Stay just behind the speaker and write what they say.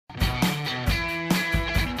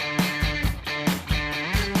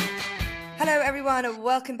everyone, and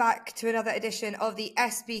welcome back to another edition of the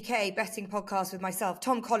SBK betting podcast with myself,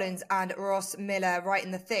 Tom Collins and Ross Miller, right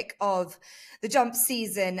in the thick of the jump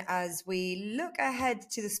season as we look ahead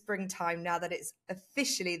to the springtime now that it's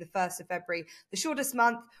officially the 1st of February, the shortest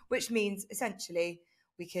month, which means essentially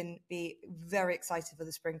we can be very excited for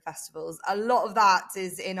the spring festivals. A lot of that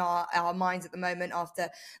is in our minds at the moment after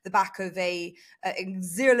the back of a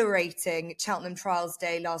exhilarating Cheltenham Trials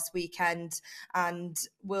Day last weekend. And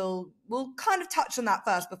we'll kind of touch on that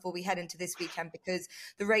first before we head into this weekend, because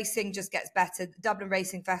the racing just gets better. The Dublin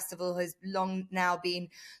Racing Festival has long now been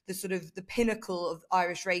the pinnacle of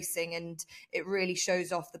Irish racing, and it really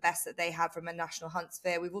shows off the best that they have from a national hunts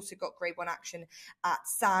fair. We've also got Grade 1 action at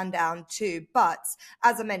Sandown too. But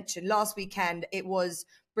as I mentioned, last weekend it was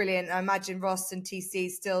brilliant. I imagine Ross and TC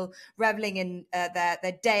still reveling in their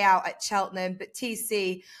day out at Cheltenham. But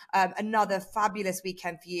TC, another fabulous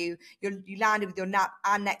weekend for you. You landed with your nap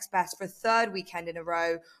and next best for a third weekend in a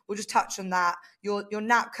row. We'll just touch on that. Your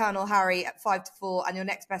nap Colonel Harry at 5-4 and your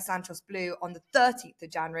next best Santos Blue on the 13th of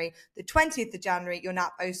January. The 20th of January, your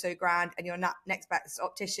nap Oh So Grand and your nap next best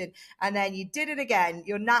Optician. And then you did it again,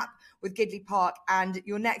 your nap with Gidley Park and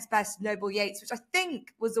your next best Noble Yates, which I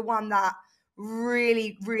think was the one that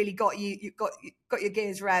really got your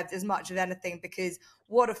gears revved as much as anything, because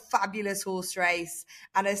what a fabulous horse race.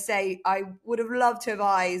 And I say I would have loved to have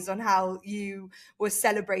eyes on how you were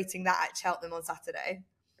celebrating that at Cheltenham on Saturday.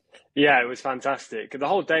 Yeah, it was fantastic. The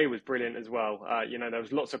whole day was brilliant as well. There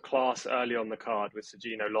was lots of class early on the card with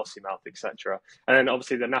Sergino, Lossiemouth, etc. And then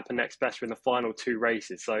obviously the Napa Next Best were in the final two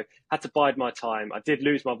races. So I had to bide my time. I did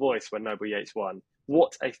lose my voice when Noble Yates won.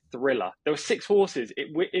 What a thriller. There were 6 horses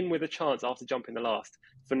in with a chance after jumping the last.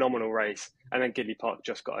 Phenomenal race. And then Gidley Park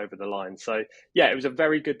just got over the line. So yeah, it was a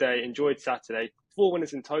very good day. Enjoyed Saturday. 4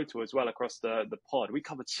 winners in total as well across the pod. We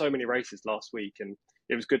covered so many races last week, and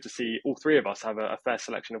it was good to see all 3 of us have a fair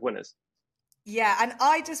selection of winners. Yeah, and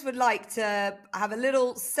I just would like to have a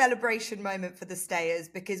little celebration moment for the stayers,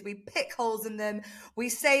 because we pick holes in them. We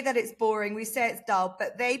say that it's boring, we say it's dull,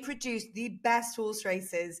 but they produce the best horse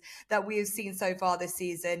races that we have seen so far this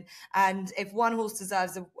season. And if one horse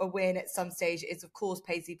deserves a win at some stage, it's of course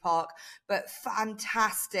Paisley Park. But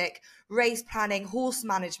fantastic race planning, horse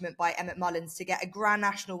management by Emmett Mullins to get a Grand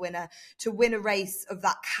National winner to win a race of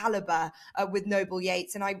that caliber with Noble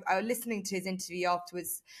Yates. And I was listening to his interview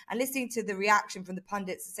afterwards and listening to the reaction from the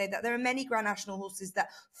pundits to say that there are many Grand National horses that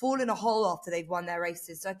fall in a hole after they've won their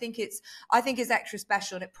races. So I think it's extra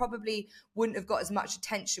special, and it probably wouldn't have got as much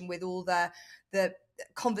attention with all the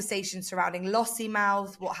conversation surrounding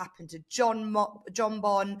Lossiemouth, what happened to John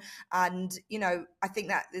Bon, and I think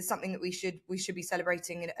that is something that we should be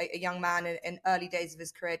celebrating a young man in early days of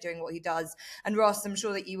his career doing what he does. And Ross, I'm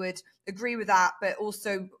sure that you would agree with that, but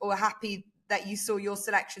also are happy that you saw your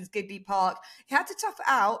selections. Gidley Park, he had to tough it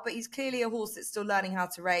out, but he's clearly a horse that's still learning how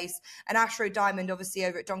to race. And Ashrow Diamond, obviously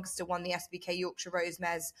over at Doncaster, won the SBK Yorkshire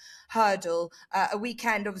Rosemare's Hurdle. A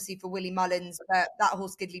weekend, obviously, for Willie Mullins, but that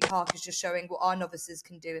horse Gidley Park is just showing what our novices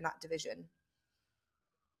can do in that division.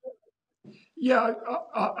 Yeah,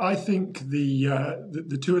 I think the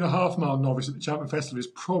 2.5 mile novice at the Cheltenham Festival is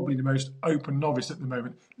probably the most open novice at the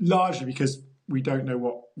moment, largely because we don't know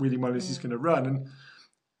what Willie Mullins is going to run. And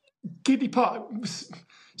Gidley Park was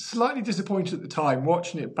slightly disappointed at the time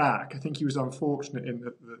watching it back. I think he was unfortunate in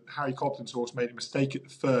that Harry Cobden's horse made a mistake at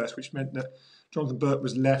the first, which meant that Jonathan Burke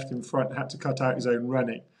was left in front and had to cut out his own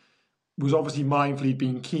running. Was obviously mindful he'd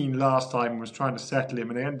been keen last time and was trying to settle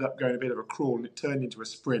him, and they ended up going a bit of a crawl and it turned into a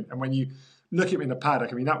sprint. And when you look at him in the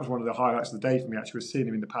paddock, I mean, that was one of the highlights of the day for me, actually, was seeing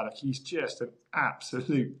him in the paddock. He's just an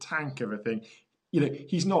absolute tank of a thing.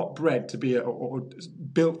 He's not bred to be or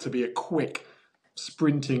built to be a quick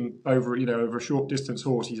sprinting over a short distance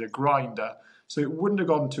horse. He's a grinder, so it wouldn't have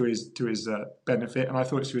gone to his benefit. And I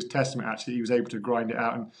thought it's to his testament, actually, he was able to grind it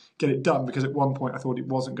out and get it done, because at one point I thought it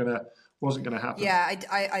wasn't going to happen. Yeah,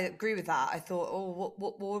 I agree with that. I thought,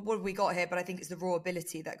 what have we got here? But I think it's the raw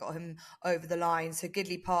ability that got him over the line. So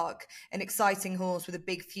Gidley Park, an exciting horse with a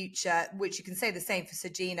big future, which you can say the same for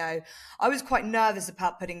Sergino. I was quite nervous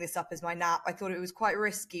about putting this up as my nap. I thought it was quite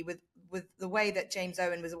risky with the way that James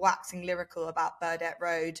Owen was waxing lyrical about Burdett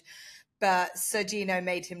Road. But Sergino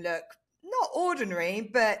made him look not ordinary,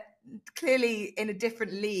 but clearly in a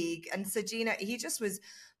different league. And Sergino, he just was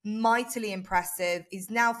mightily impressive. He's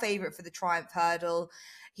now favourite for the Triumph Hurdle.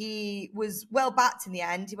 He was well backed in the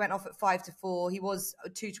end. He went off at 5-4. He was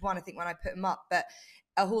 2-1, I think, when I put him up. But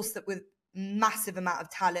a horse that with massive amount of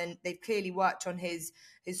talent. They've clearly worked on his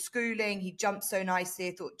his schooling. He jumped so nicely.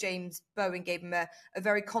 I thought James Bowen gave him a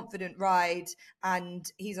very confident ride, and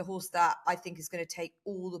he's a horse that I think is going to take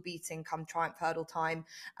all the beating come Triumph Hurdle time.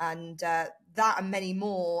 And that and many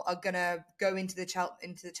more are going to go into the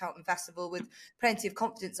Cheltenham Festival with plenty of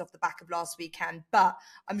confidence off the back of last weekend. But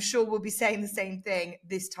I'm sure we'll be saying the same thing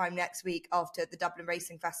this time next week after the Dublin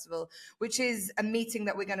Racing Festival, which is a meeting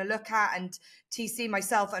that we're going to look at. And TC,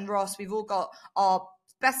 myself and Ross, we've all got our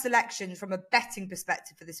best selections from a betting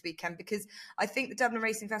perspective for this weekend, because I think the Dublin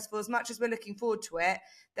Racing Festival, as much as we're looking forward to it,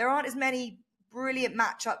 there aren't as many brilliant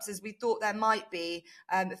matchups as we thought there might be.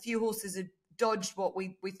 A few horses have dodged what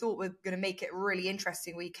we thought were going to make it a really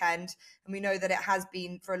interesting weekend, and we know that it has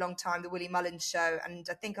been for a long time the Willie Mullins show. And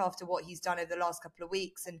I think after what he's done over the last couple of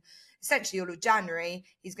weeks and essentially all of January,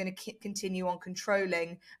 he's going to continue on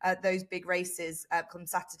controlling those big races come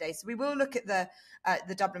Saturday. So we will look at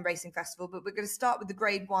the Dublin Racing Festival, but we're going to start with the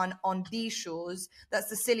Grade 1 on these shores. That's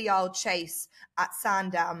the Scilly Isle Chase at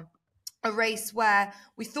Sandown. A race where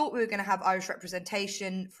we thought we were going to have Irish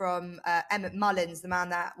representation from Emmett Mullins, the man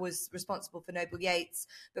that was responsible for Noble Yates.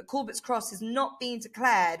 But Corbett's Cross has not been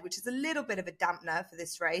declared, which is a little bit of a dampener for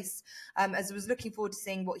this race, as I was looking forward to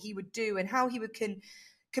seeing what he would do and how he would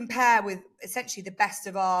compare with essentially the best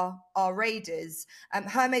of our raiders.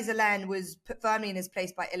 Hermes Hélène was put firmly in his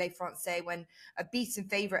place by Ile Francais when a beaten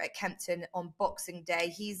favourite at Kempton on Boxing Day.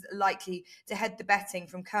 He's likely to head the betting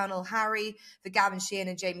from Colonel Harry for Gavin Sheehan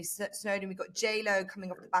and Jamie Snowden. We've got J-Lo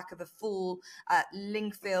coming off the back of a fall at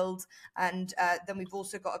Lingfield. And then we've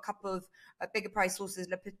also got a couple of bigger price horses.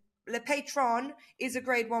 Le Patron is a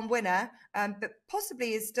Grade 1 winner, but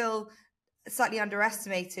possibly is still slightly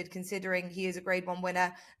underestimated considering he is a Grade 1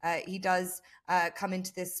 winner. He does come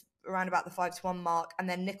into this around about the 5-1 mark, and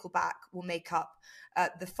then Nickelback will make up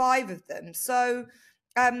the 5 of them. So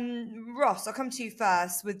Ross, I'll come to you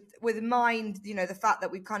first with in mind, the fact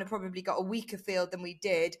that we've kind of probably got a weaker field than we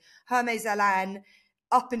did. Hermes Hélène,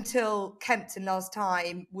 up until Kempton last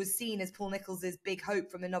time, was seen as Paul Nichols's big hope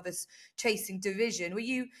from the novice chasing division.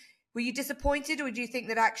 Were you disappointed, or do you think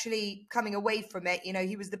that actually coming away from it,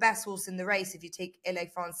 he was the best horse in the race if you take Ile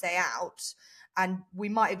Francais out, and we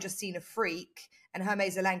might have just seen a freak, and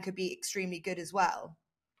Hermes Hélène could be extremely good as well?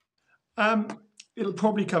 It'll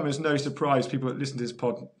probably come as no surprise, people that listen to this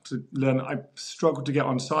pod, to learn I struggled to get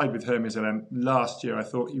on side with Hermes Hélène last year. I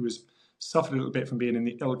thought he suffered a little bit from being in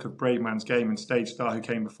the ilk of Brave Man's Game and Stage Star, who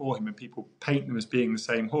came before him, and people paint them as being the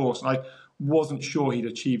same horse. And I wasn't sure he'd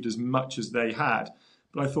achieved as much as they had.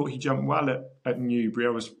 But I thought he jumped well at Newbury. I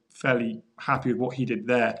was fairly happy with what he did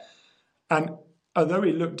there. And although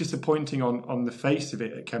he looked disappointing on the face of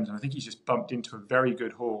it at Kempton, I think he's just bumped into a very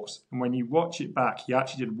good horse. And when you watch it back, he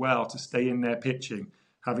actually did well to stay in there pitching,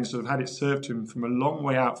 having sort of had it served to him from a long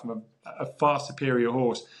way out from a far superior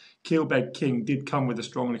horse. Keelbeg King did come with a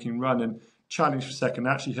strong-looking run and challenged for second.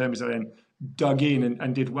 Actually, Hermes Hélène dug in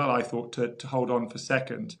and did well, I thought, to hold on for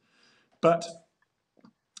second. But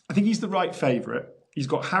I think he's the right favourite. He's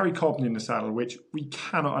got Harry Cobden in the saddle, which we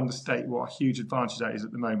cannot understate what a huge advantage that is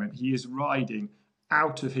at the moment. He is riding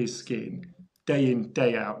out of his skin, day in,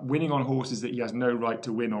 day out, winning on horses that he has no right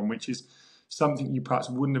to win on, which is something you perhaps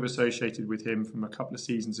wouldn't have associated with him from a couple of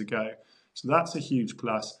seasons ago. So that's a huge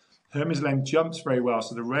plus. Hermes Hélène jumps very well,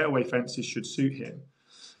 so the railway fences should suit him.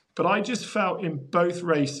 But I just felt in both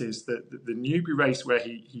races that the Newbury race where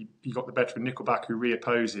he got the better of Nickelback, who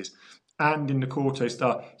reopposes, and in the Quarto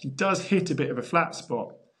Star, he does hit a bit of a flat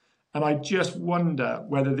spot. And I just wonder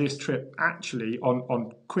whether this trip actually,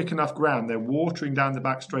 on quick enough ground, they're watering down the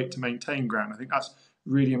back straight to maintain ground. I think that's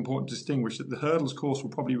really important to distinguish, that the hurdles course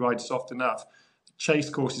will probably ride soft enough. The chase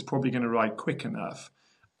course is probably going to ride quick enough.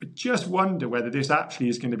 I just wonder whether this actually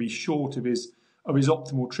is going to be short of his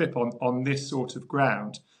optimal trip on this sort of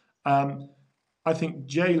ground. I think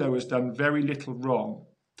J-Lo has done very little wrong,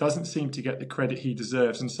 doesn't seem to get the credit he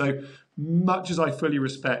deserves. And so much as I fully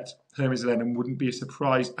respect Hermes Hélène and wouldn't be a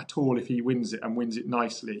surprise at all if he wins it and wins it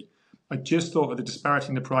nicely, I just thought of the disparity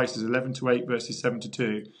in the prices, 11-8 versus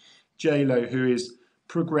 7-2. J-Lo, who is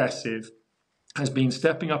progressive, has been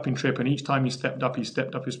stepping up in trip, and each time he stepped up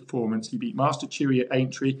his performance. He beat Master Chewy at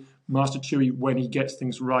Aintree. Master Chewy, when he gets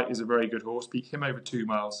things right, is a very good horse. Beat him over 2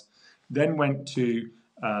 miles. Then went to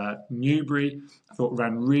Newbury. I thought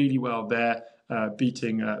ran really well there,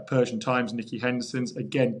 beating Persian Times, Nicky Henderson's.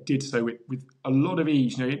 Again, did so with a lot of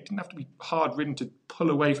ease. It didn't have to be hard ridden to pull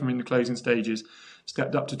away from him in the closing stages.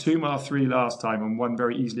 Stepped up to 2 mile 3 last time and won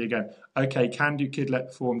very easily again. Okay, Can Do Kid let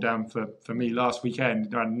the form down for me last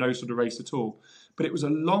weekend. Ran no sort of race at all. But it was a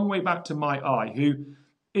long way back to My Eye, who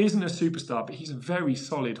isn't a superstar, but he's a very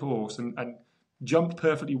solid horse and jumped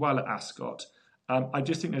perfectly well at Ascot. I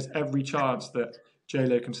just think there's every chance that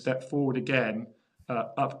J-Lo can step forward again,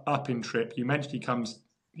 up in trip. You mentioned he comes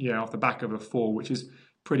off the back of a 4, which is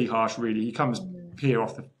pretty harsh, really. He comes here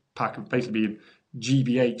off the pack of basically being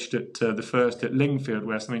GBH'd at the first at Lingfield,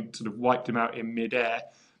 where something sort of wiped him out in mid-air.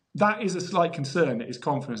 That is a slight concern that his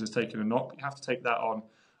confidence has taken a knock. You have to take that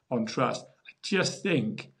on trust. I just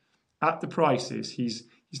think at the prices, he's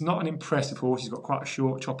not an impressive horse. He's got quite a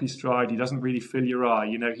short, choppy stride. He doesn't really fill your eye.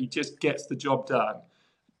 He just gets the job done.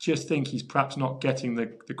 Just think he's perhaps not getting the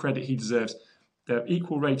credit he deserves. They're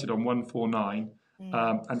equal rated on 149.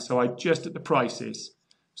 And so at the prices,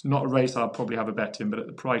 it's not a race I'll probably have a bet in, but at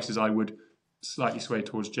the prices I would slightly sway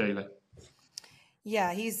towards J-Lo.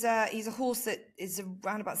 Yeah, he's a horse that is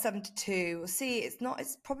around about 7-2. We'll see.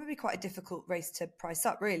 It's probably quite a difficult race to price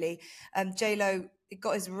up, really. J-Lo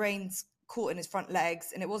got his reins caught in his front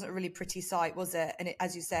legs, and it wasn't a really pretty sight, was it? And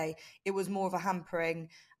as you say, it was more of a hampering,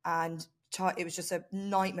 and it was just a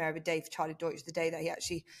nightmare of a day for Charlie Deutsch, the day that he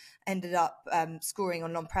actually ended up scoring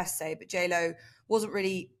on non-presse. But J-Lo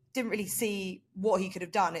didn't really see what he could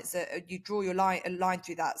have done. It's you draw a line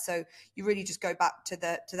through that. So you really just go back to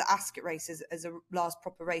the Ascot race as a last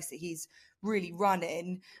proper race that he's really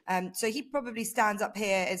running. So he probably stands up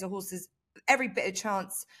here as a horse has every bit of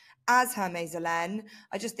chance as Hermes Hélène.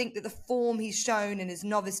 I just think that the form he's shown in his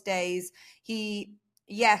novice days,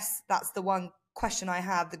 that's the one question I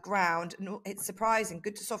have, the ground. It's surprising.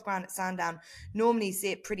 Good to soft ground at Sandown. Normally you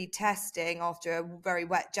see it pretty testing after a very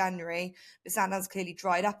wet January, but Sandown's clearly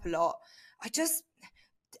dried up a lot.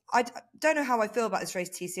 I don't know how I feel about this race,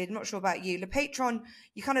 TC. I'm not sure about you. Le Patron,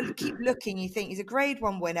 you kind of keep looking, you think he's a grade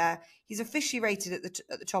 1 winner. He's officially rated at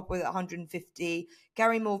the top with 150.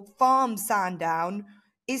 Gary Moore farms Sandown.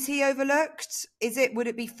 Is he overlooked? Would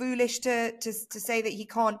it be foolish to say that he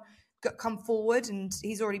can't come forward and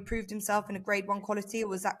he's already proved himself in a grade 1 quality, or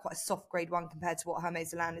was that quite a soft grade 1 compared to what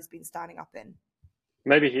Hermes Hélène has been standing up in?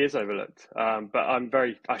 Maybe he is overlooked, but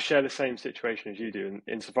I share the same situation as you do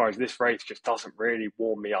insofar as this race just doesn't really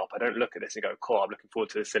warm me up. I don't look at this and go, cool, I'm looking forward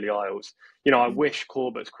to the Scilly Isles. I wish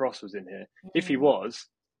Corbett's Cross was in here. If he was,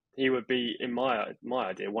 he would be, in my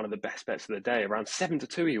idea, one of the best bets of the day. Around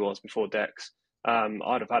 7-2 he was before Dex.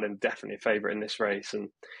 I'd have had him definitely a favourite in this race, and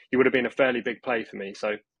he would have been a fairly big play for me.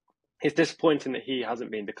 So it's disappointing that he hasn't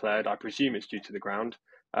been declared. I presume it's due to the ground.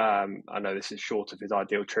 I know this is short of his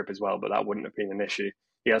ideal trip as well, but that wouldn't have been an issue.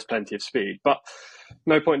 He has plenty of speed, but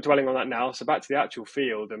no point dwelling on that now. So back to the actual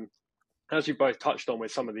field, and as you both touched on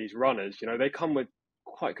with some of these runners, they come with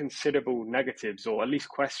quite considerable negatives, or at least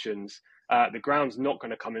questions. The ground's not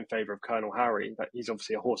going to come in favour of Colonel Harry, but he's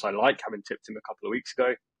obviously a horse I like, having tipped him a couple of weeks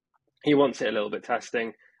ago. He wants it a little bit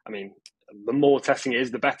testing. I mean, the more testing it is,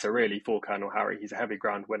 the better, really, for Colonel Harry. He's a heavy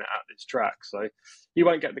ground winner at this track, so he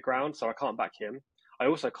won't get the ground, so I can't back him. I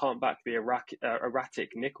also can't back the erratic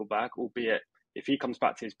Nickelback, albeit if he comes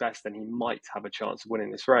back to his best, then he might have a chance of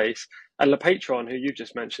winning this race. And Le Patron, who you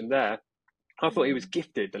just mentioned there, I thought he was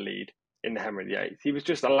gifted the lead in the Henry VIII. He was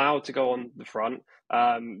just allowed to go on the front.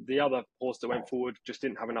 The other horse that went forward just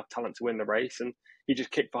didn't have enough talent to win the race, and he just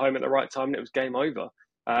kicked for home at the right time, and it was game over.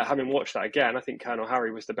 Having watched that again, I think Colonel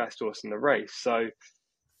Harry was the best horse in the race. So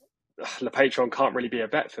Le Patron can't really be a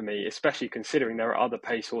bet for me, especially considering there are other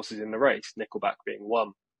pace horses in the race, Nickelback being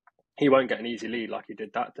one. He won't get an easy lead like he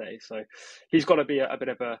did that day. So he's got to be a bit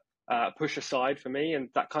of a push aside for me, and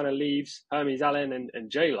that kind of leaves Hermes Hélène and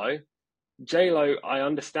J-Lo. J-Lo, I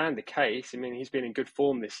understand the case. I mean, he's been in good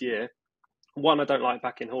form this year. One, I don't like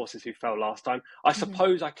backing horses who fell last time. I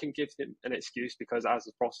suppose I can give him an excuse because, as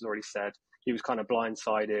Ross has already said, he was kind of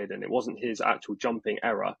blindsided and it wasn't his actual jumping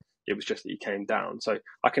error. It was just that he came down. So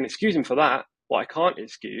I can excuse him for that. What I can't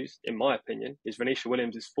excuse, in my opinion, is Venetia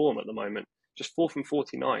Williams' form at the moment. Just 4 from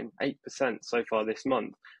 49, 8% so far this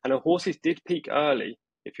month. And her horses did peak early,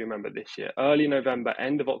 if you remember this year. Early November,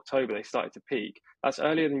 end of October, they started to peak. That's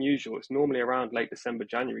earlier than usual. It's normally around late December,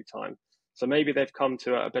 January time. So maybe they've come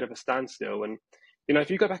to a bit of a standstill. And, if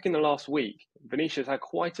you go back in the last week, Venetia's had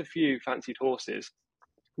quite a few fancied horses.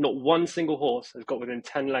 Not one single horse has got within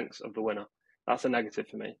 10 lengths of the winner. That's a negative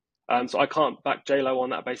for me. So I can't back J-Lo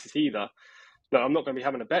on that basis either. Look, I'm not going to be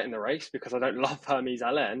having a bet in the race because I don't love Hermes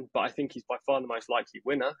Hélène, but I think he's by far the most likely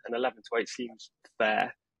winner, and 11-8 seems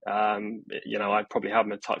fair. I'd probably have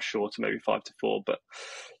him a touch short, maybe 5-4, but,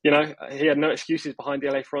 he had no excuses behind the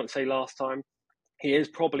LA Francais last time. He is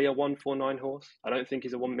probably a 149 horse. I don't think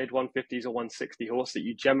he's a mid-150s or 160 horse that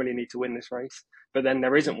you generally need to win this race. But then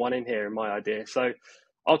there isn't one in here, in my idea. So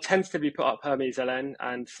I'll tentatively put up Hermes Hélène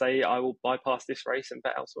and say I will bypass this race and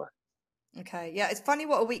bet elsewhere. Okay, yeah, it's funny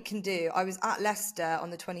what a week can do. I was at Leicester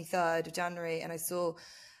on the 23rd of January and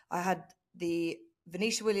I had the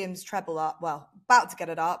Venetia Williams treble up, well, about to get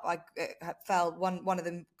it up. I fell, one of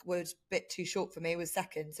them was a bit too short for me, was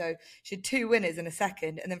second. So she had 2 winners in a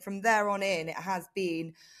second. And then from there on in, it has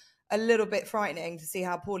been a little bit frightening to see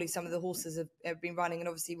how poorly some of the horses have been running. And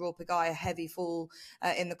obviously Raw Pagaille, a heavy fall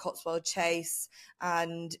in the Cotswold Chase.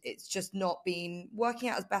 And it's just not been working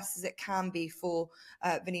out as best as it can be for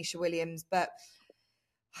Venetia Williams. But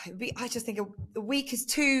I just think a week is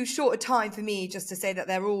too short a time for me just to say that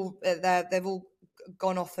they've all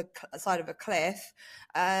gone off the side of a cliff.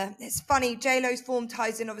 It's funny, JLo's form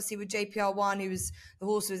ties in obviously with JPR1, who was the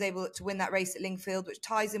horse who was able to win that race at Lingfield, which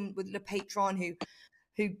ties in with Le Patron, who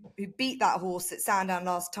beat that horse at Sandown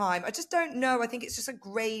last time. I just don't know. I think it's just a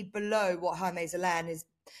grade below what Hermes Hélène has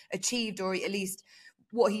achieved, or at least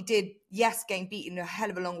what he did. Yes, getting beaten a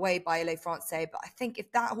hell of a long way by Le Francais, but I think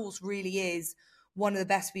if that horse really is one of the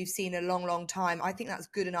best we've seen in a long, long time, I think that's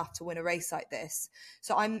good enough to win a race like this.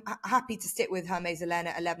 So I'm happy to stick with Hermes Hélène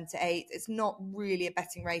at 11-8. It's not really a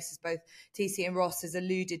betting race, as both TC and Ross has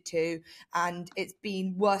alluded to, and it's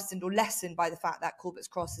been worsened or lessened by the fact that Corbett's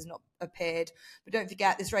Cross has not appeared. But don't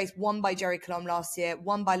forget, this race won by Jerry Colombe last year,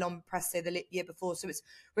 won by L'Homme Pressé the year before, so it's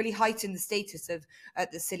really heightened the status of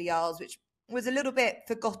the Scilly Isles, which was a little bit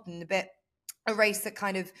forgotten, a race that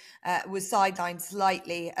kind of was sidelined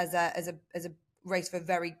slightly as a race for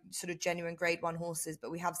very sort of genuine grade 1 horses, but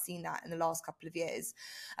we have seen that in the last couple of years.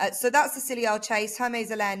 So that's the Scilly Isle Chase. Hermes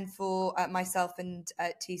Hélène for myself and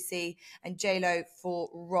TC, and JLo for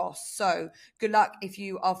Ross. So good luck if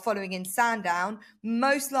you are following in Sandown.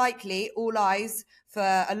 Most likely all eyes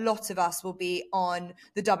for a lot of us will be on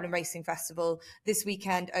the Dublin Racing Festival this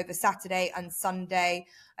weekend over Saturday and Sunday.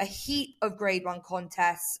 A heap of grade 1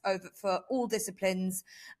 contests for all disciplines,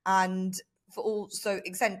 and for all, so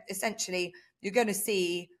essentially you're going to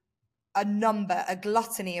see a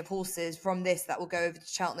gluttony of horses from this that will go over to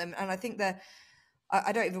Cheltenham. And I think that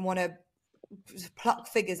I don't even want to pluck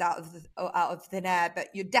figures out of thin air, but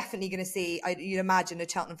you're definitely going to see, you'd imagine, a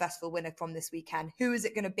Cheltenham Festival winner from this weekend. Who is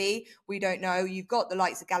it going to be? We don't know. You've got the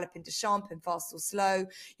likes of Galloping de Champs and Fast or Slow.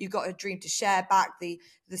 You've got a Dream to Share back, the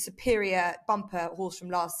superior bumper horse from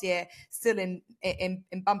last year, still in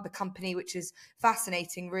bumper company, which is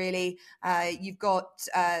fascinating, really. You've got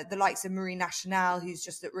the likes of Marie Nationale, who's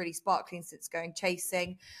just looked really sparkling since going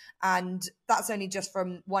chasing. And that's only just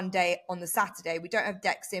from one day on the Saturday. We don't have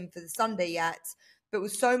decks in for the Sunday yet, but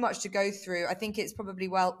with so much to go through, I think it's probably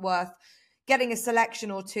well worth getting a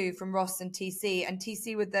selection or two from Ross and TC. And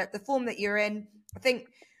TC, with the form that you're in, I think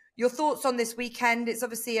your thoughts on this weekend. It's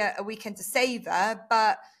obviously a weekend to savour,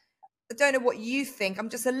 but I don't know what you think. I'm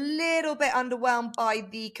just a little bit underwhelmed by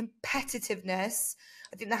the competitiveness.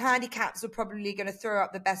 I think the handicaps are probably going to throw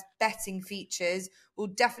up the best betting features. We'll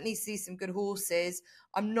definitely see some good horses.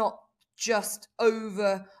 I'm not just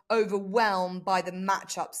overwhelmed by the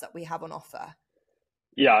matchups that we have on offer.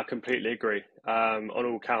 Yeah, I completely agree. On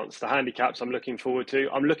all counts, the handicaps I'm looking forward to.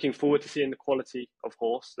 I'm looking forward to seeing the quality of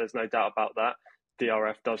horse. There's no doubt about that.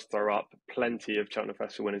 DRF does throw up plenty of Cheltenham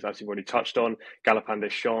Festival winners, as you've already touched on. Gallopin des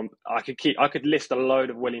Champs. I could list a load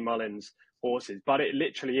of Willie Mullins horses, but it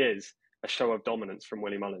literally is a show of dominance from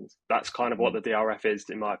Willie Mullins. That's kind of what the DRF is,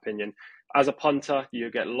 in my opinion. As a punter,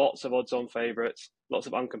 you get lots of odds-on favourites, lots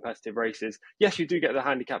of uncompetitive races. Yes, you do get the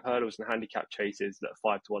handicap hurdles and handicap chases that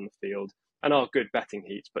are 5-1 the field and are good betting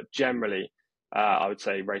heats, but generally, I would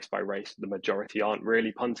say race by race, the majority aren't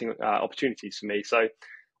really punting opportunities for me. So,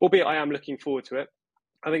 albeit I am looking forward to it,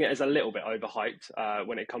 I think it is a little bit overhyped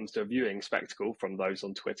when it comes to a viewing spectacle from those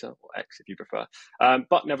on Twitter, or X if you prefer.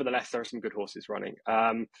 But nevertheless, there are some good horses running.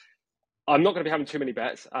 I'm not going to be having too many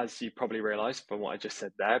bets, as you probably realised from what I just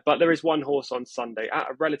said there. But there is one horse on Sunday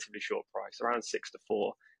at a relatively short price, around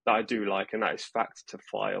 6-4, that I do like, and that is Fact to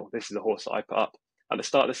File. This is a horse that I put up at the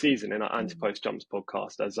start of the season in our Anti-Post Jumps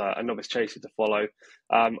podcast as a novice chaser to follow.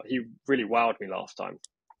 He really wowed me last time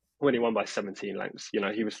when he won by 17 lengths. You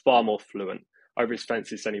know, he was far more fluent over his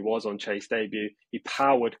fences than he was on Chase debut. He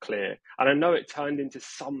powered clear. And I know it turned into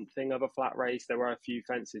something of a flat race. There were a few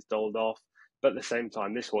fences doled off. But at the same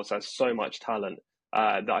time, this horse has so much talent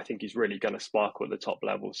that I think he's really going to sparkle at the top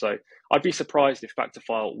level. So I'd be surprised if Fact to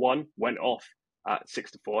File 1 went off at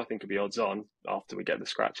 6-4. I think it'd be odds on after we get the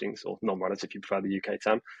scratchings, or non-runners if you prefer the UK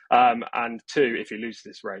term. And 2, if he loses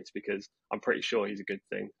this race, because I'm pretty sure he's a good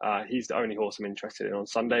thing. He's the only horse I'm interested in on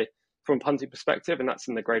Sunday from a punting perspective, and that's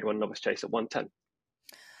in the Grade 1 Novice Chase at 110.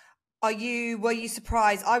 Were you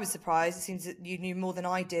surprised? I was surprised. It seems that you knew more than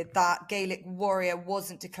I did that Gaelic Warrior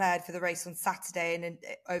wasn't declared for the race on Saturday and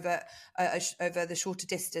over the shorter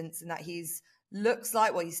distance, and that he's looks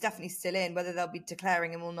like, well, he's definitely still in. Whether they'll be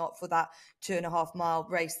declaring him or not for that 2.5 mile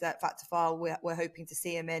race that Fat to File we're hoping to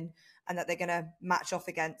see him in, and that they're going to match off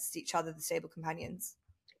against each other, the stable companions.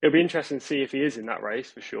 It'll be interesting to see if he is in that race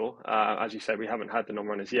for sure. As you said, we haven't had the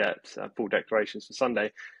non-runners yet, full declarations for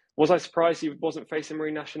Sunday. Was I surprised he wasn't facing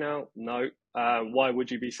Marine Nationale? No. Why would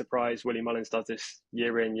you be surprised? Willie Mullins does this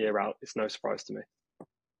year in, year out. It's no surprise to me.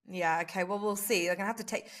 Yeah, okay. Well, we'll see. They're gonna have to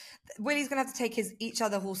take Willie's gonna have to take his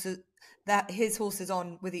horses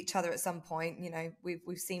on with each other at some point. You know,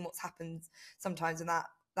 we've seen what's happened sometimes, and that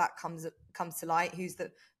comes to light. Who's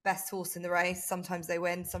the best horse in the race? Sometimes they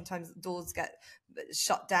win. Sometimes doors get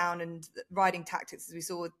shut down, and riding tactics, as we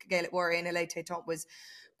saw with Gaelic Warrior and Elite Taunt, was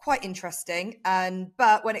quite interesting.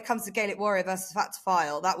 But when it comes to Gaelic Warrior versus Fat to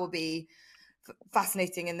File, that will be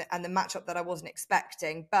fascinating, and the matchup that I wasn't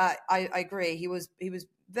expecting. But I agree, he was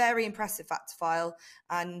very impressive, Fat to File,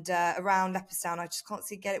 and around Leopardstown I just can't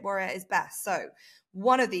see Gaelic Warrior at his best. So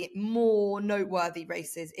one of the more noteworthy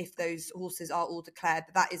races, if those horses are all declared,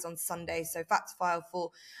 but that is on Sunday. So Fat to File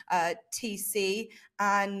for TC.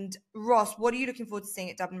 And Ross, what are you looking forward to seeing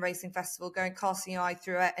at Dublin Racing Festival, going casting your eye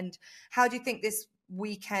through it, and how do you think this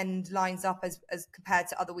weekend lines up as compared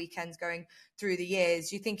to other weekends going through the years?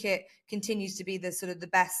 Do you think it continues to be the sort of the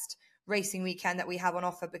best racing weekend that we have on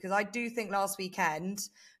offer? Because I do think last weekend,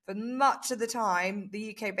 for much of the time,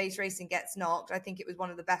 the UK-based racing gets knocked. I think it was one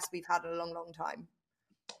of the best we've had in a long, long time.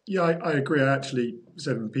 Yeah, I agree. I actually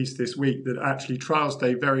said in the piece this week that actually Trials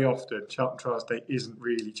Day, very often, Cheltenham Trials Day isn't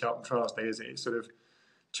really Cheltenham Trials Day, is it? It's sort of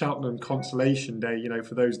Cheltenham Consolation Day, you know,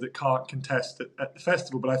 for those that can't contest at the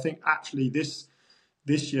festival. But I think actually this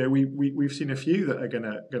year we've seen a few that are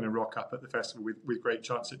gonna rock up at the festival with great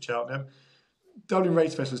chance at Cheltenham. Dublin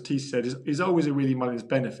Race Festival, as T said, is always a Willie Mullins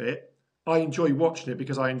benefit. I enjoy watching it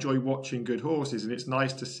because I enjoy watching good horses, and it's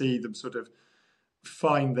nice to see them sort of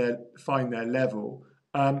find their level.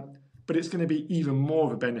 But it's going to be even more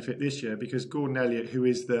of a benefit this year because Gordon Elliott, who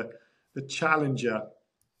is the challenger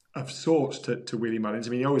of sorts to Willie Mullins,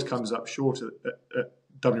 I mean, he always comes up short at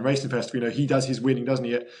Dublin Racing Festival. You know, he does his winning, doesn't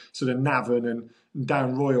he, at sort of Navan and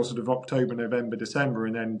Down Royal, sort of October, November, December,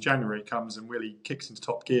 and then January comes and Willie kicks into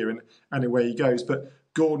top gear and away he goes. But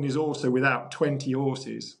Gordon is also without 20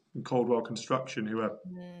 horses in Caldwell Construction, who are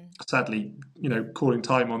sadly, you know, calling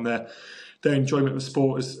time on their enjoyment of the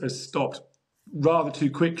sport has stopped rather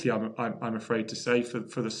too quickly, I'm afraid to say,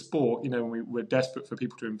 for the sport. You know, when we're desperate for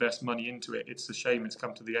people to invest money into it, it's a shame it's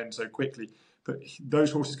come to the end so quickly. But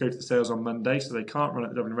those horses go to the sales on Monday, so they can't run at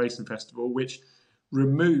the Dublin Racing Festival, which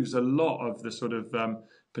removes a lot of the sort of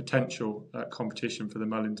potential competition for the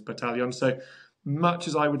Mullins battalion. So much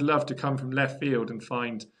as I would love to come from left field and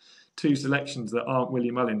find two selections that aren't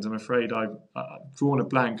Willie Mullins, I'm afraid I've drawn a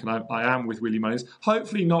blank, and I am with Willie Mullins.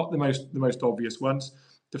 Hopefully not the most obvious ones.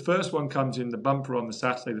 The first one comes in the bumper on the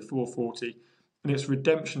Saturday, the 440, and it's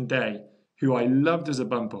Redemption Day, who I loved as a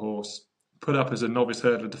bumper horse, put up as a novice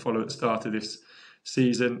hurdler to follow at the start of this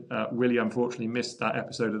season. Willie unfortunately missed that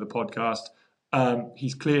episode of the podcast.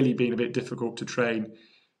 He's clearly been a bit difficult to train.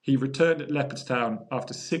 He returned at Leopardstown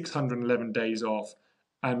after 611 days off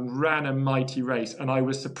and ran a mighty race, and I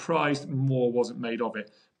was surprised more wasn't made of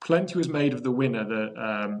it. Plenty was made of the winner,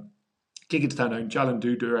 the Gigginstown-owned Jalan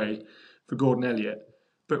Dudure for Gordon Elliott,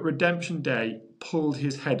 but Redemption Day pulled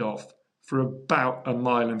his head off for about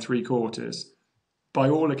 1.75 miles. By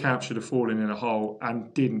all accounts, should have fallen in a hole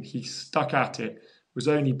and didn't. He stuck at it, was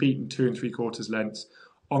only beaten 2 3/4 lengths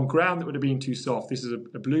on ground that would have been too soft. This is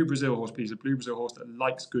a Blue Brazil horse, but he's a Blue Brazil horse that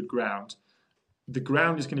likes good ground. The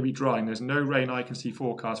ground is going to be dry, and there's no rain I can see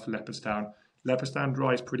forecast for Leopardstown. Leopardstown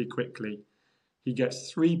dries pretty quickly. He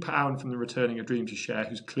gets £3 from the returning A Dream to Share,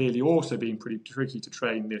 who's clearly also been pretty tricky to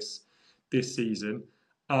train this season.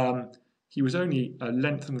 He was only a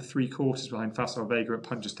length and 3/4 behind Facile Vega at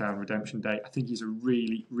Punchestown Redemption Day. I think he's a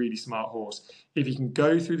really, really smart horse. If he can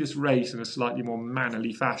go through this race in a slightly more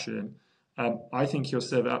mannerly fashion, I think he'll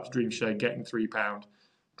serve it up to Dream Share, getting £3.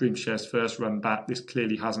 Dream Share's first run back. This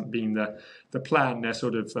clearly hasn't been the plan. They're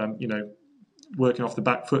sort of, working off the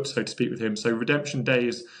back foot, so to speak, with him. So Redemption Day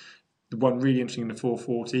is the one really interesting in the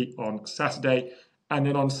 440 on Saturday. And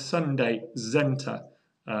then on Sunday, Zenta,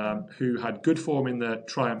 who had good form in the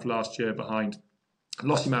Triumph last year behind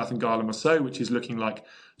Lossiemouth and Gala Mousseau, which is looking like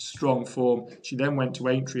strong form. She then went to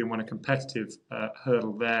Aintree and won a competitive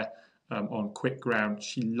hurdle there on quick ground.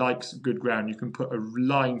 She likes good ground. You can put a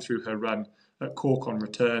line through her run at Cork on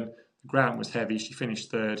return. The ground was heavy. She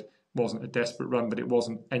finished third. Wasn't a desperate run, but it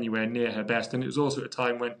wasn't anywhere near her best. And it was also at a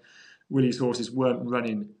time when Willie's horses weren't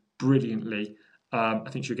running brilliantly. I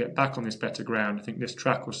think she'll get back on this better ground. I think this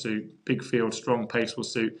track will suit. Big field, strong pace will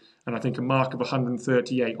suit. And I think a mark of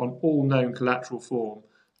 138 on all known collateral form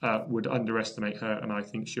would underestimate her, and I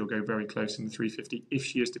think she'll go very close in the 350 if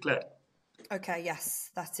she is declared. Okay, yes,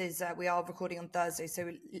 that is. We are recording on Thursday, so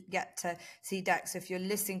we'll get to see decks. So if you're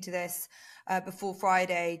listening to this before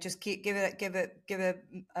Friday, just give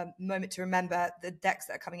a moment to remember the decks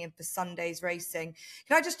that are coming in for Sunday's racing.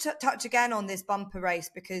 Can I just touch again on this bumper race,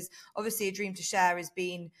 because obviously A Dream to Share has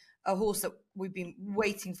been a horse that we've been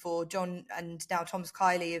waiting for. John and now Thomas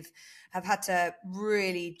Kiley have had to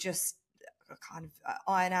really just kind of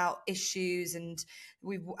iron out issues, and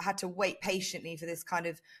we've had to wait patiently for this kind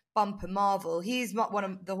of bumper marvel. He's not one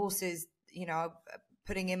of the horses,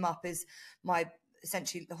 putting him up as my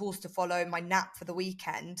essentially the horse to follow, my nap for the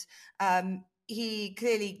weekend. He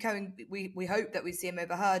clearly we hope that we see him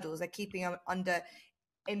over hurdles. They're keeping him under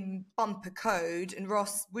in bumper code. And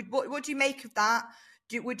Ross, what do you make of that?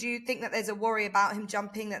 Would you think that there's a worry about him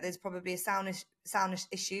jumping, that there's probably a soundness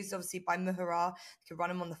issues, obviously by Muhara? They could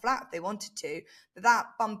run him on the flat if they wanted to. But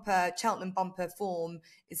that Cheltenham bumper form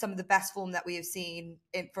is some of the best form that we have seen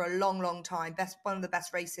for a long, long time. One of the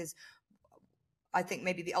best races. I think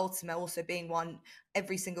maybe the Ultima also being one.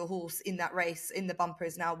 Every single horse in that race in the bumper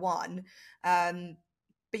is now won. But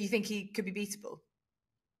you think he could be beatable?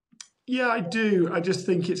 Yeah, I do. I just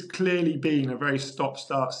think it's clearly been a very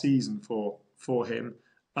stop-start season for him.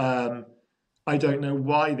 I don't know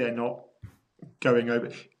why they're not going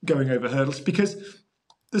over hurdles, because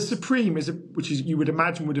the Supreme which you would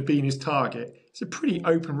imagine would have been his target. It's a pretty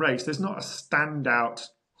open race. There's not a standout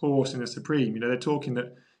horse in the Supreme. They're talking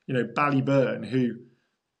that Ballyburn, who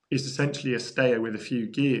is essentially a stayer with a few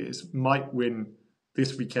gears, might win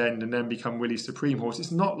this weekend and then become Willie's Supreme horse.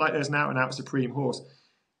 It's not like there's an out-and-out Supreme horse.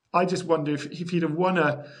 I just wonder if he'd have won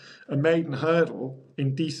a maiden hurdle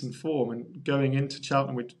in decent form and going into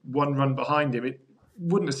Cheltenham with one run behind him, it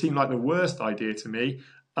wouldn't have seemed like the worst idea to me.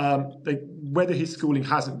 Whether his schooling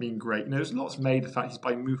hasn't been great, there's lots made of the fact he's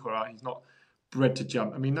by Muhara, he's not bred to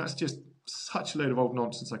jump. I mean, that's just such a load of old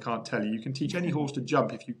nonsense, I can't tell you. You can teach any horse to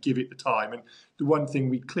jump if you give it the time. And the one thing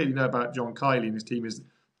we clearly know about John Kiley and his team is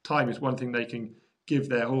time is one thing they can give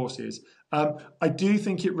their horses. I do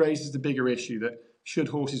think it raises the bigger issue that should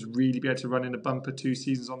horses really be able to run in a bumper 2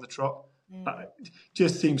 seasons on the trot?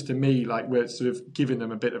 Just seems to me like we're sort of giving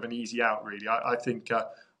them a bit of an easy out, really. I think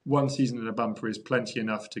 1 season in a bumper is plenty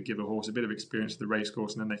enough to give a horse a bit of experience at the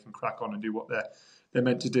racecourse, and then they can crack on and do what they're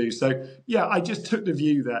meant to do. So, yeah, I just took the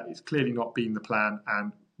view that it's clearly not been the plan,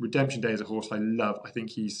 and Redemption Day is a horse I love. I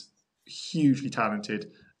think he's hugely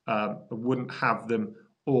talented. I wouldn't have them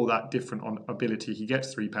all that different on ability. He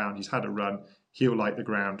gets £3. He's had a run. He'll like the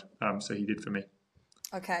ground. So he did for me.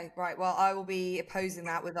 Okay, right. Well, I will be opposing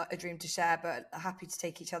that with A Dream to Share, but happy to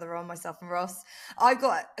take each other on, myself and Ross. I've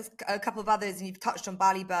got a couple of others, and you've touched on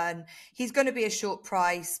Ballyburn. He's going to be a short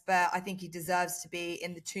price, but I think he deserves to be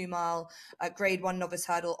in the 2 mile Grade 1 novice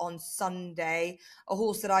hurdle on Sunday. A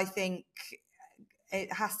horse that I think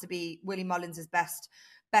it has to be Willie Mullins' best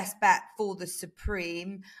bet for the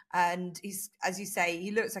Supreme. And he's, as you say,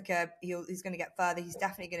 he looks like he's going to get further. He's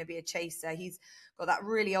definitely going to be a chaser. He's got that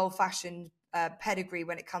really old-fashioned pedigree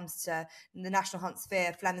when it comes to the National Hunt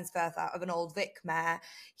Sphere, Fleming's Firth out of an old Vic mare.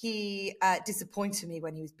 He disappointed me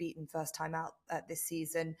when he was beaten first time out this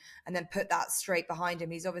season, and then put that straight behind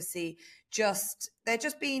him. He's obviously they're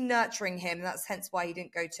just been nurturing him. And that's hence why he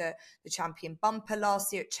didn't go to the Champion Bumper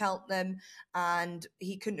last year at Cheltenham, and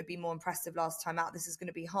he couldn't have been more impressive last time out. This is going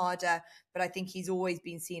to be harder, but I think he's always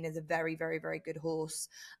been seen as a very, very, very good horse.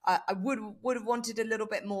 I would have wanted a little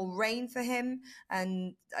bit more rain for him,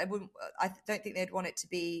 and I don't think they'd want it to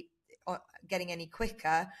be getting any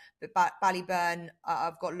quicker. But Ballyburn,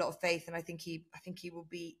 I've got a lot of faith, and I think he will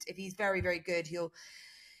beat. If he's very, very good, he'll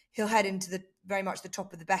head into very much the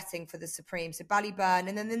top of the betting for the Supreme. So Ballyburn.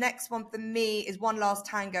 And then the next one for me is One Last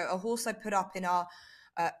Tango, a horse I put up in our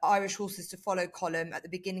Irish Horses to Follow column at the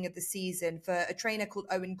beginning of the season for a trainer called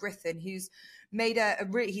Owen Griffin, who's made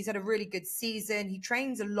he's had a really good season. He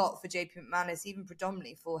trains a lot for JP McManus, even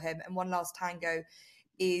predominantly for him. And One Last Tango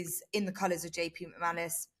is in the colours of JP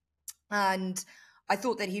McManus. And I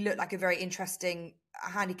thought that he looked like a very interesting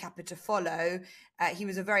handicapper to follow. He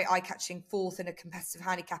was a very eye-catching 4th in a competitive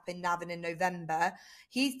handicap in Navan in November.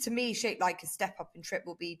 He, to me, shaped like a step up in trip,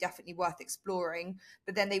 will be definitely worth exploring.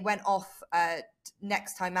 But then they went off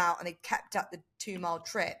next time out, and they kept up the 2 mile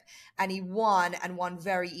trip, and he won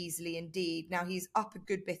very easily indeed. Now he's up a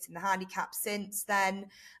good bit in the handicap since then,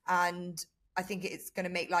 and I think it's going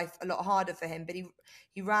to make life a lot harder for him. But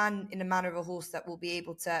he ran in a manner of a horse that will be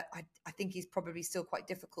able to, I think he's probably still quite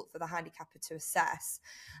difficult for the handicapper to assess.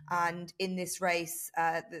 And in this race,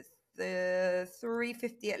 the the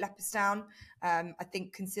 350 at Leopardstown. I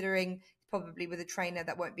think considering probably with a trainer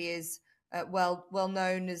that won't be as well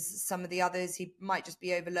known as some of the others, he might just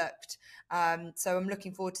be overlooked. So I'm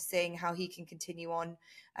looking forward to seeing how he can continue on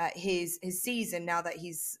his season now that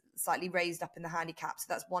he's slightly raised up in the handicap. So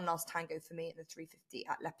that's one last tango for me at the 350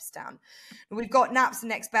 at Leopardstown. We've got Naps and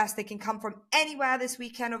Next Best. They can come from anywhere this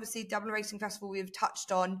weekend. Obviously, Dublin Racing Festival we've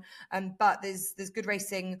touched on, but there's good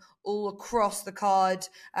racing all across the card.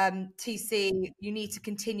 TC, you need to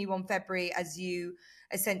continue on February as you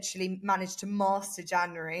essentially managed to master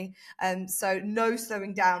January. So no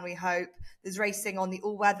slowing down, we hope. There's racing on the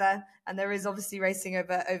all-weather, and there is obviously racing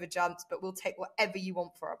over jumps, but we'll take whatever you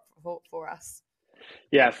want for us.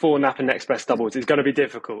 Yeah, 4 Nap and Next Best doubles is going to be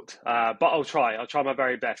difficult, but I'll try my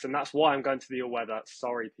very best, and that's why I'm going to the all-weather.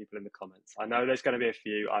 Sorry, people in the comments. I know there's going to be a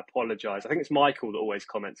few. I apologise. I think it's Michael that always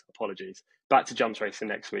comments. Apologies. Back to jumps racing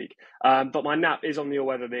next week. But my Nap is on the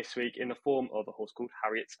all-weather this week in the form of a horse called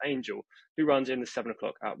Harriet's Angel, who runs in the 7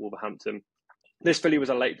 o'clock at Wolverhampton. This filly was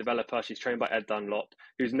a late developer. She's trained by Ed Dunlop,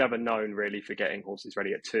 who's never known really for getting horses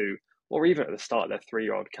ready at 2 or even at the start of their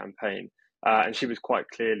 3-year-old campaign. And she was quite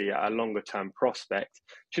clearly a longer-term prospect.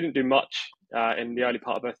 She didn't do much in the early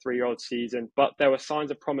part of her 3-year-old season, but there were signs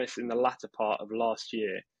of promise in the latter part of last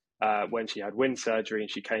year when she had wind surgery and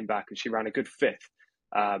she came back and she ran a good 5th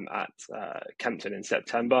at Kempton in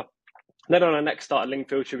September. Then on her next start at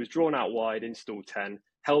Lingfield, she was drawn out wide in stall 10,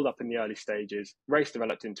 held up in the early stages, race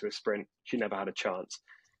developed into a sprint. She never had a chance.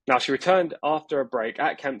 Now, she returned after a break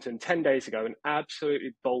at Kempton 10 days ago and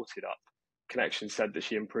absolutely bolted up. Connection said that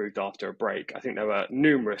she improved after a break. I think there were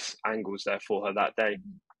numerous angles there for her that day.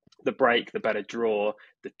 The break, the better draw,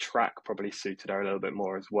 the track probably suited her a little bit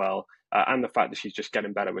more as well, and the fact that she's just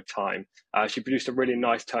getting better with time. She produced a really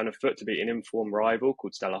nice turn of foot to beat an informed rival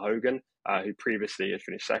called Stella Hogan, who previously had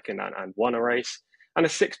finished second and won a race. And a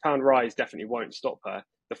 £6 rise definitely won't stop her.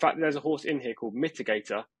 The fact that there's a horse in here called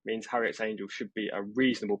Mitigator means Harriet's Angel should be a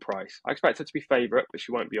reasonable price. I expect her to be favourite, but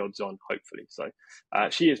she won't be odds on, hopefully. So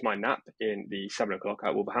she is my Nap in the 7 o'clock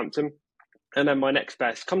at Wolverhampton. And then my Next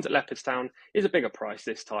Best comes at Leopardstown, is a bigger price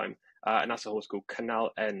this time, and that's a horse called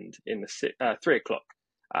Canal End in the 3 o'clock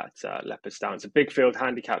at Leopardstown. It's a big field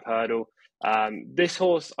handicap hurdle. This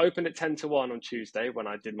horse opened at 10-1 on Tuesday when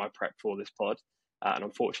I did my prep for this pod. And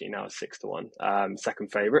unfortunately now it's 6-1,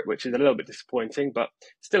 second favourite, which is a little bit disappointing, but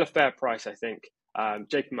still a fair price, I think.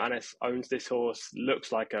 Jacob Mannis owns this horse,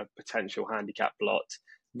 looks like a potential handicap lot,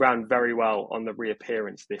 ran very well on the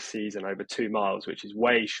reappearance this season over 2 miles, which is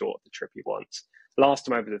way short of the trip he wants. Last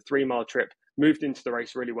time over the 3-mile trip, moved into the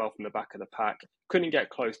race really well from the back of the pack, couldn't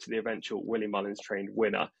get close to the eventual Willie Mullins trained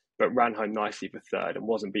winner, but ran home nicely for third and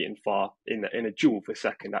wasn't beaten far in a duel for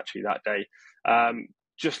second actually that day.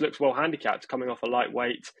 Just looks well handicapped, coming off a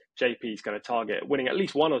lightweight. JP's going to target winning at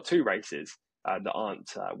least 1 or 2 races that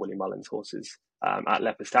aren't Willie Mullins horses at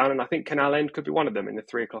Leopardstown. And I think Canal End could be one of them in the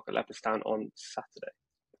 3 o'clock at Leopardstown on Saturday.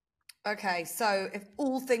 Okay, so if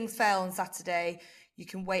all things fail on Saturday, you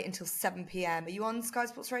can wait until 7 p.m. Are you on Sky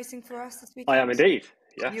Sports Racing for us this weekend? I am indeed,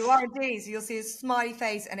 yes. You are indeed. So you'll see a smiley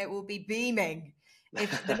face and it will be beaming.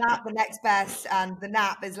 If the Nap, the Next Best, and the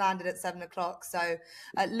Nap is landed at 7 o'clock. So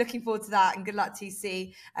looking forward to that, and good luck,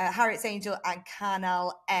 TC. Harriet's Angel and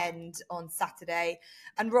Canal End on Saturday.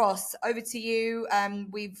 And Ross, over to you.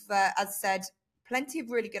 We've, as said, plenty of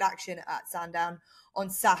really good action at Sandown on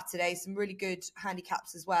Saturday. Some really good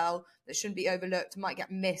handicaps as well that shouldn't be overlooked. Might get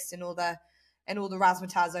missed in all the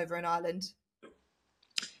razzmatazz over in Ireland.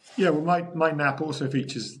 Yeah, well, my Nap also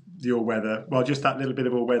features the all-weather. Well, just that little bit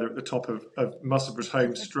of all-weather at the top of Musselburgh's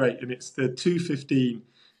home straight, and it's the 2:15,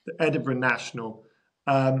 the Edinburgh National.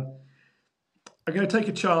 I'm going to take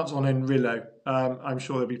a chance on Enrillo. I'm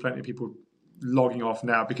sure there'll be plenty of people logging off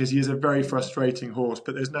now because he is a very frustrating horse,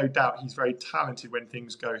 but there's no doubt he's very talented when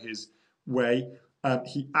things go his way.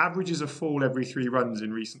 He averages a fall every 3 runs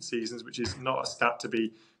in recent seasons, which is not a stat to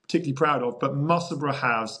be particularly proud of, but Musselburgh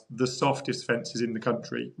has the softest fences in the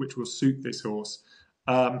country, which will suit this horse.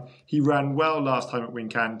 He ran well last time at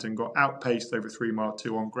Wincanton, got outpaced over 3 mile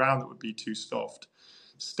 2 on ground that would be too soft.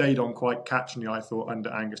 Stayed on quite catchingly, I thought, under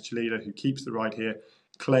Angus Chalida, who keeps the ride here,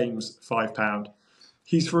 claims £5.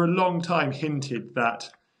 He's for a long time hinted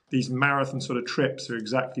that these marathon sort of trips are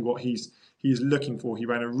exactly what he's looking for. He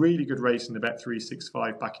ran a really good race in the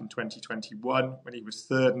Bet365 back in 2021 when he was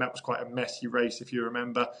third, and that was quite a messy race, if you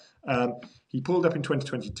remember. He pulled up in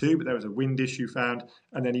 2022, but there was a wind issue found,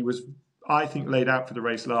 and then he was, I think, laid out for the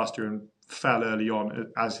race last year and fell early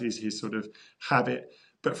on, as is his sort of habit.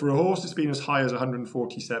 But for a horse that's been as high as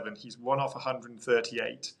 147, he's won off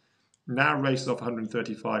 138. Now races off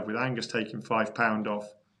 135 with Angus taking £5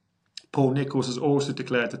 off. Paul Nicholls has also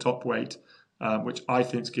declared the top weight, which I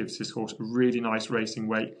think gives this horse a really nice racing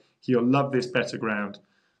weight. He'll love this better ground.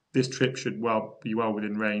 This trip should be well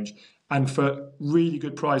within range. And for really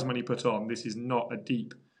good prize money put on, this is not a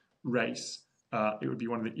deep race. It would be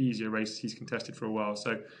one of the easier races he's contested for a while.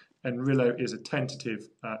 So Enrillo is a tentative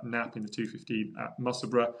nap in the 2:15 at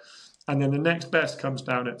Musselburgh. And then the next best comes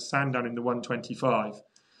down at Sandown in the 1:25.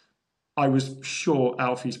 I was sure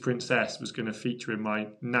Alfie's Princess was going to feature in my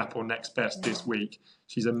nap or next best this week.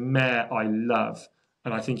 She's a mare I love,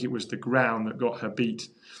 and I think it was the ground that got her beat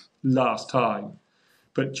last time.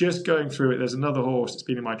 But just going through it, there's another horse that's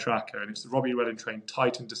been in my tracker, and it's the Robbie Llewellyn trained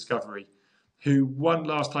Titan Discovery, who won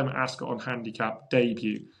last time at Ascot on handicap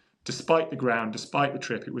debut. Despite the ground, despite the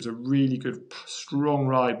trip, it was a really good, strong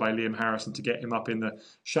ride by Liam Harrison to get him up in the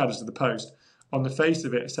shadows of the post. On the face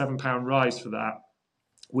of it, a £7 rise for that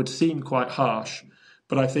would seem quite harsh,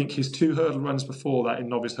 but I think his 2 hurdle runs before that in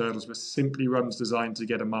novice hurdles were simply runs designed to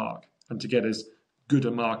get a mark and to get as good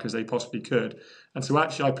a mark as they possibly could. And so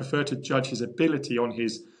actually I prefer to judge his ability on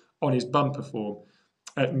his bumper form.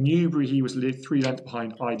 At Newbury, he was 3 lengths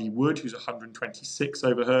behind ID Wood, who's 126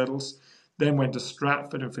 over hurdles. Then went to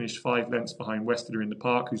Stratford and finished 5 lengths behind Westerner in the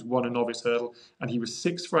Park, who's won a novice hurdle. And he was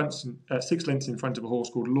 6 lengths in front of a horse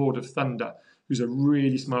called Lord of Thunder, who's a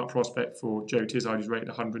really smart prospect for Joe Tizard, who's rated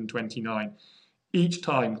 129. Each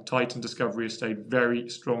time, Titan Discovery has stayed very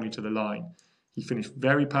strongly to the line. He finished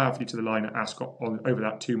very powerfully to the line at Ascot over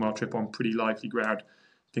that 2-mile trip on pretty lively ground.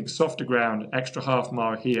 I think softer ground, extra half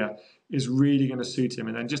mile here, is really going to suit him.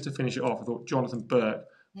 And then just to finish it off, I thought Jonathan Burke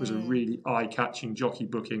was a really eye-catching jockey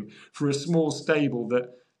booking for a small stable that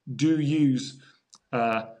do use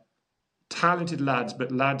talented lads,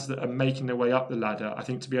 but lads that are making their way up the ladder. I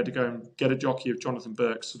think to be able to go and get a jockey of Jonathan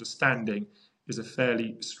Burke's sort of standing is a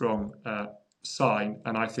fairly strong sign.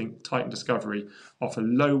 And I think Titan Discovery, off a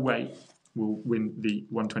low weight, will win the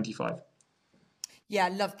 125. Yeah, I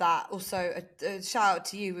love that. Also, a shout out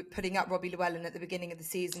to you putting up Robbie Llewellyn at the beginning of the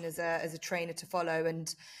season as a trainer to follow,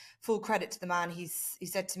 and full credit to the man. He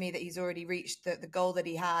said to me that he's already reached the goal that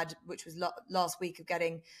he had, which was last week, of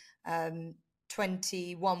getting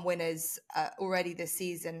 21 winners already this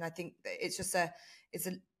season. I think it's just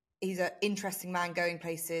he's an interesting man going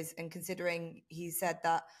places, and considering he said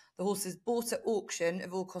that the horses bought at auction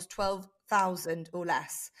have all cost 12,000 or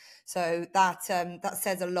less, so that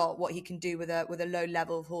says a lot what he can do with a low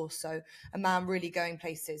level of horse. So a man really going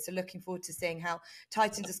places. So looking forward to seeing how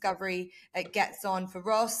Titan Discovery gets on for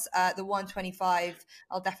Ross. The 125,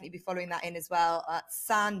 I'll definitely be following that in as well at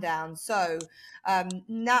Sandown. So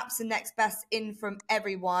naps and next best in from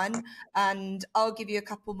everyone, and I'll give you a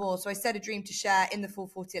couple more. So I said a dream to share in the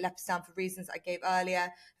 440 at Leopardstown for reasons I gave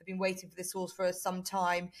earlier. I've been waiting for this horse for some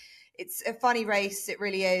time. It's a funny race, it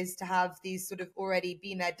really is, to have these sort of already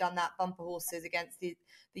been there, done that bumper horses against the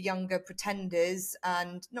younger pretenders,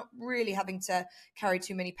 and not really having to carry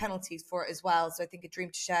too many penalties for it as well. So I think a dream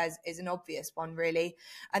to share is an obvious one, really.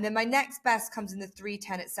 And then my next best comes in the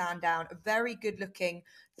 3:10 at Sandown, a very good looking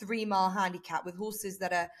 3-mile handicap with horses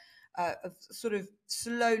that are sort of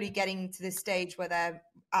slowly getting to this stage where they're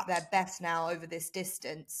at their best now over this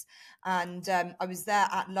distance. And I was there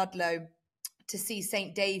at Ludlow to see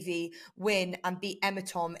St. Davy win and beat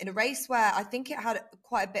Emitom in a race where I think it had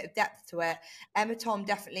quite a bit of depth to it. Emitom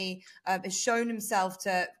definitely has shown himself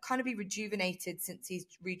to kind of be rejuvenated since he's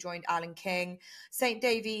rejoined Alan King. St.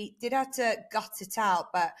 Davy did have to gut it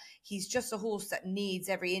out, but he's just a horse that needs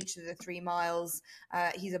every inch of the 3 miles.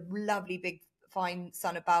 He's a lovely big fine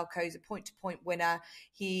son of Balco. He's a point-to-point winner.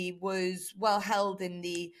 He was well held in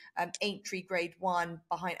the Aintree Grade 1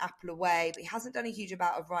 behind Apple Away, but he hasn't done a huge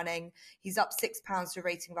amount of running. He's up £6 to a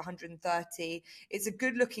rating of 130. It's a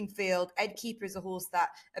good-looking field. Ed Keeper is a horse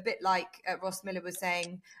that, a bit like Ross Miller was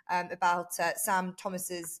saying about Sam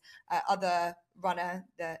Thomas's other runner,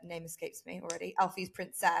 the name escapes me already, Alfie's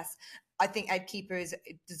Princess. I think Ed Keeper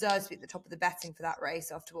deserves to be at the top of the betting for that race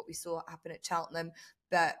after what we saw happen at Cheltenham.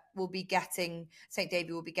 But St.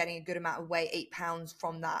 Davy will be getting a good amount of weight, £8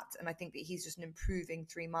 from that. And I think that he's just an improving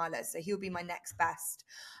 3-miler. So he'll be my next best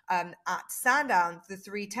at Sandown for the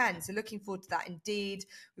 3:10. So looking forward to that indeed.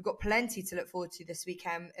 We've got plenty to look forward to this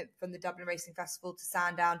weekend, from the Dublin Racing Festival to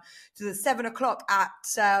Sandown to the 7 o'clock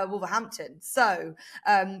at Wolverhampton. So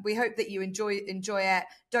we hope that you enjoy it.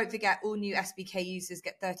 Don't forget, all new SBK users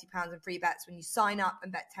get £30 in free bets when you sign up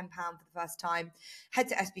and bet £10 for the first time. Head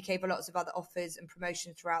to SBK for lots of other offers and promotions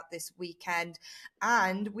promotion throughout this weekend.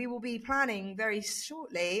 And we will be planning very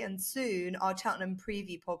shortly and soon our Cheltenham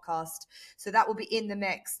preview podcast. So that will be in the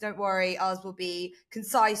mix. Don't worry, ours will be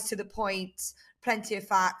concise, to the point, plenty of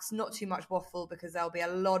facts, not too much waffle, because there'll be a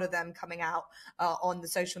lot of them coming out on the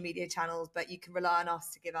social media channels. But you can rely on us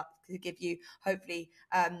to give you hopefully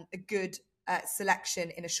a good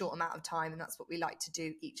selection in a short amount of time, and that's what we like to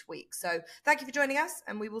do each week. So thank you for joining us,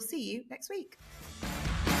 and we will see you next week.